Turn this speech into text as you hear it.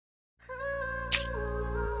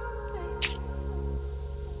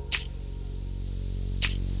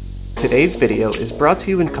Today's video is brought to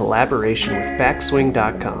you in collaboration with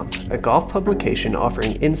Backswing.com, a golf publication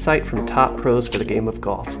offering insight from top pros for the game of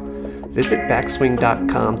golf. Visit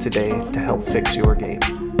Backswing.com today to help fix your game.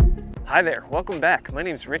 Hi there, welcome back. My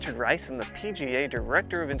name is Richard Rice. I'm the PGA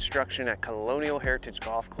Director of Instruction at Colonial Heritage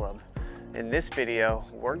Golf Club. In this video,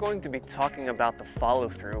 we're going to be talking about the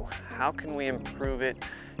follow-through. How can we improve it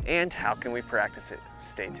and how can we practice it?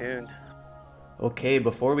 Stay tuned. Okay,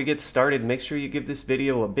 before we get started, make sure you give this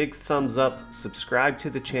video a big thumbs up, subscribe to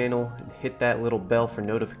the channel, and hit that little bell for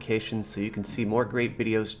notifications so you can see more great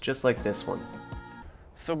videos just like this one.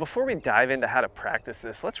 So before we dive into how to practice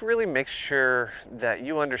this, let's really make sure that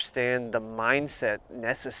you understand the mindset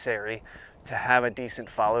necessary to have a decent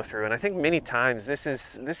follow through. And I think many times this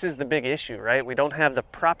is the big issue, right? We don't have the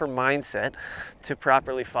proper mindset to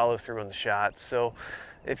properly follow through on the shot. So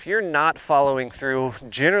if you're not following through,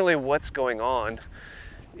 generally what's going on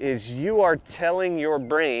is you are telling your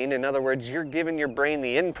brain, in other words, you're giving your brain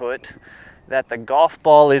the input that the golf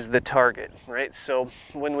ball is the target, right? So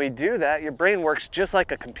when we do that, your brain works just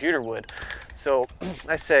like a computer would. So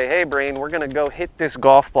I say, hey brain, we're gonna go hit this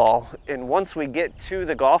golf ball. And once we get to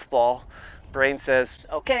the golf ball, brain says,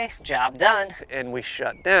 okay, job done. And we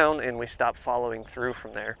shut down and we stop following through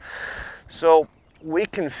from there. So we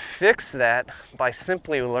can fix that by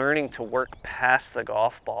simply learning to work past the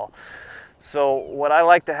golf ball. So what I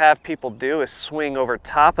like to have people do is swing over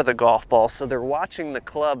top of the golf ball so they're watching the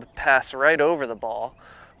club pass right over the ball,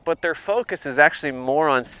 but their focus is actually more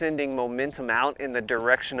on sending momentum out in the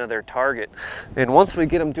direction of their target. And once we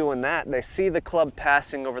get them doing that, they see the club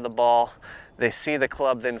passing over the ball, they see the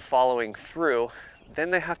club then following through, then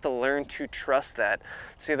they have to learn to trust that.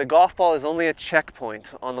 See, the golf ball is only a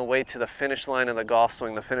checkpoint on the way to the finish line of the golf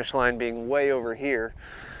swing, the finish line being way over here.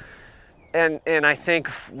 And I think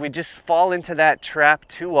we just fall into that trap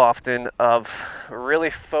too often of really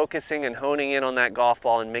focusing and honing in on that golf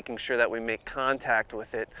ball and making sure that we make contact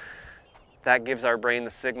with it. That gives our brain the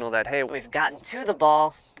signal that, hey, we've gotten to the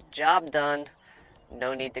ball, job done,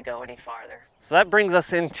 no need to go any farther. So that brings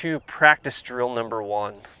us into practice drill number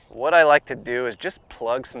one. What I like to do is just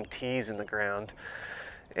plug some tees in the ground.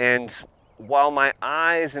 And while my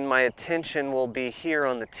eyes and my attention will be here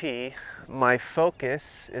on the tee, my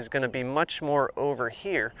focus is going to be much more over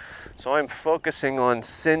here. So I'm focusing on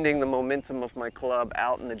sending the momentum of my club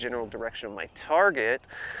out in the general direction of my target.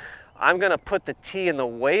 I'm going to put the tee in the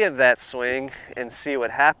way of that swing and see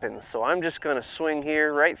what happens. So I'm just going to swing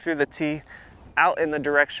here right through the tee, out in the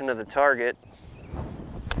direction of the target.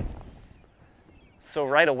 So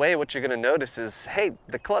right away what you're going to notice is, hey,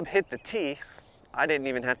 the club hit the tee. I didn't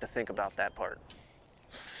even have to think about that part.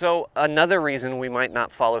 So another reason we might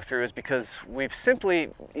not follow through is because we've simply,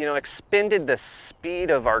 expended the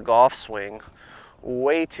speed of our golf swing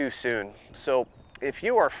way too soon. So if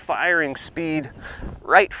you are firing speed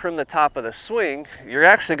right from the top of the swing, you're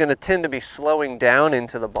actually going to tend to be slowing down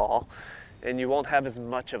into the ball and you won't have as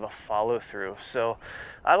much of a follow through. So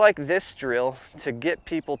I like this drill to get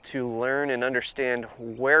people to learn and understand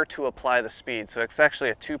where to apply the speed. So it's actually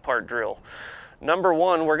a two-part drill. Number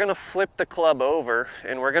one, we're gonna flip the club over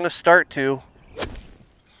and we're gonna start to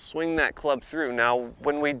swing that club through. Now,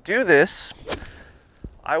 when we do this,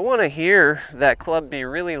 I wanna hear that club be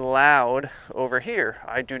really loud over here.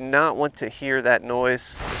 I do not want to hear that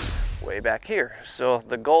noise way back here. So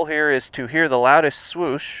the goal here is to hear the loudest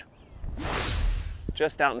swoosh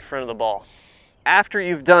just out in front of the ball. After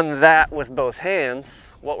you've done that with both hands,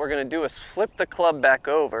 what we're gonna do is flip the club back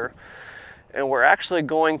over and we're actually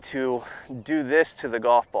going to do this to the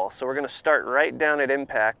golf ball. So we're gonna start right down at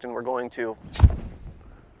impact and we're going to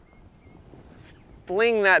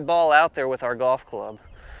fling that ball out there with our golf club.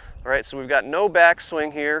 All right, so we've got no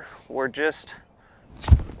backswing here. We're just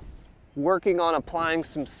working on applying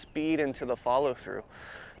some speed into the follow through.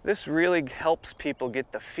 This really helps people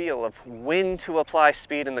get the feel of when to apply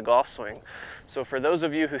speed in the golf swing. So for those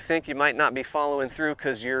of you who think you might not be following through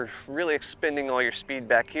because you're really expending all your speed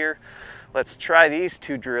back here, let's try these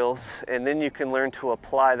two drills and then you can learn to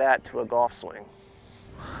apply that to a golf swing.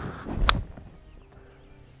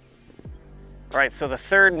 All right, so the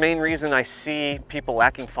third main reason I see people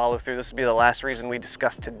lacking follow through, this will be the last reason we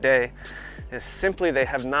discuss today, is simply they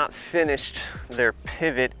have not finished their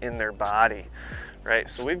pivot in their body. Right,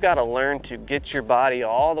 so we've got to learn to get your body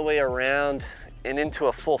all the way around and into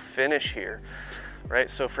a full finish here. Right,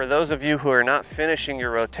 so for those of you who are not finishing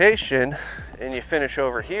your rotation and you finish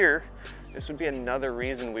over here, this would be another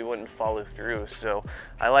reason we wouldn't follow through. So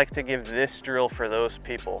I like to give this drill for those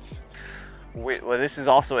people. Well, this is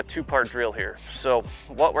also a two-part drill here. So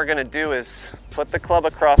what we're going to do is put the club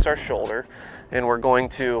across our shoulder and we're going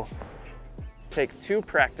to take 2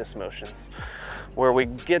 practice motions where we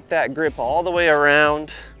get that grip all the way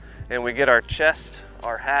around and we get our chest,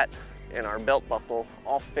 our hat, and our belt buckle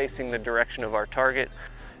all facing the direction of our target.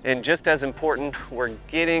 And just as important, we're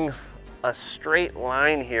getting a straight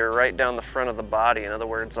line here right down the front of the body. In other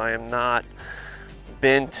words, I am not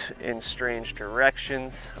bent in strange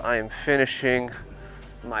directions. I am finishing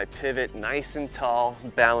my pivot nice and tall,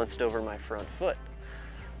 balanced over my front foot.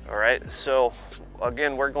 All right, so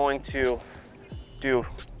again, we're going to do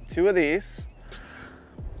 2 of these.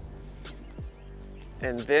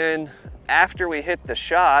 And then after we hit the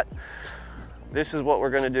shot, this is what we're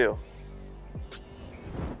gonna do.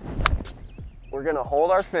 We're gonna hold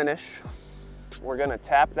our finish. We're gonna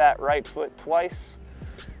tap that right foot twice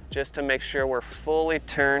just to make sure we're fully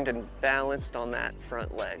turned and balanced on that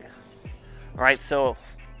front leg. All right, so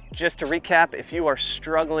just to recap, if you are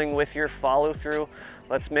struggling with your follow through,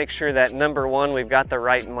 let's make sure that number 1, we've got the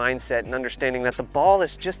right mindset and understanding that the ball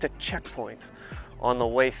is just a checkpoint on the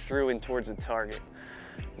way through and towards the target.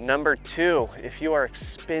 Number 2, if you are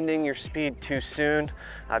expending your speed too soon,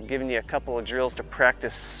 I've given you a couple of drills to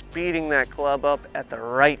practice speeding that club up at the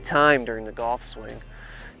right time during the golf swing.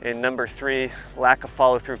 And number 3, lack of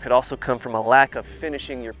follow through could also come from a lack of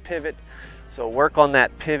finishing your pivot. So work on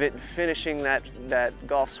that pivot, finishing that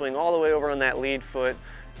golf swing all the way over on that lead foot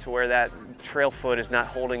to where that trail foot is not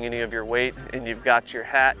holding any of your weight, and you've got your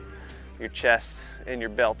hat, your chest, and your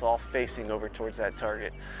belt all facing over towards that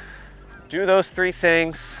target. Do those 3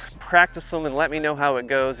 things, practice them, and let me know how it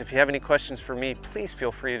goes. If you have any questions for me, please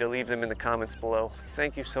feel free to leave them in the comments below.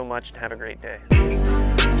 Thank you so much and have a great day.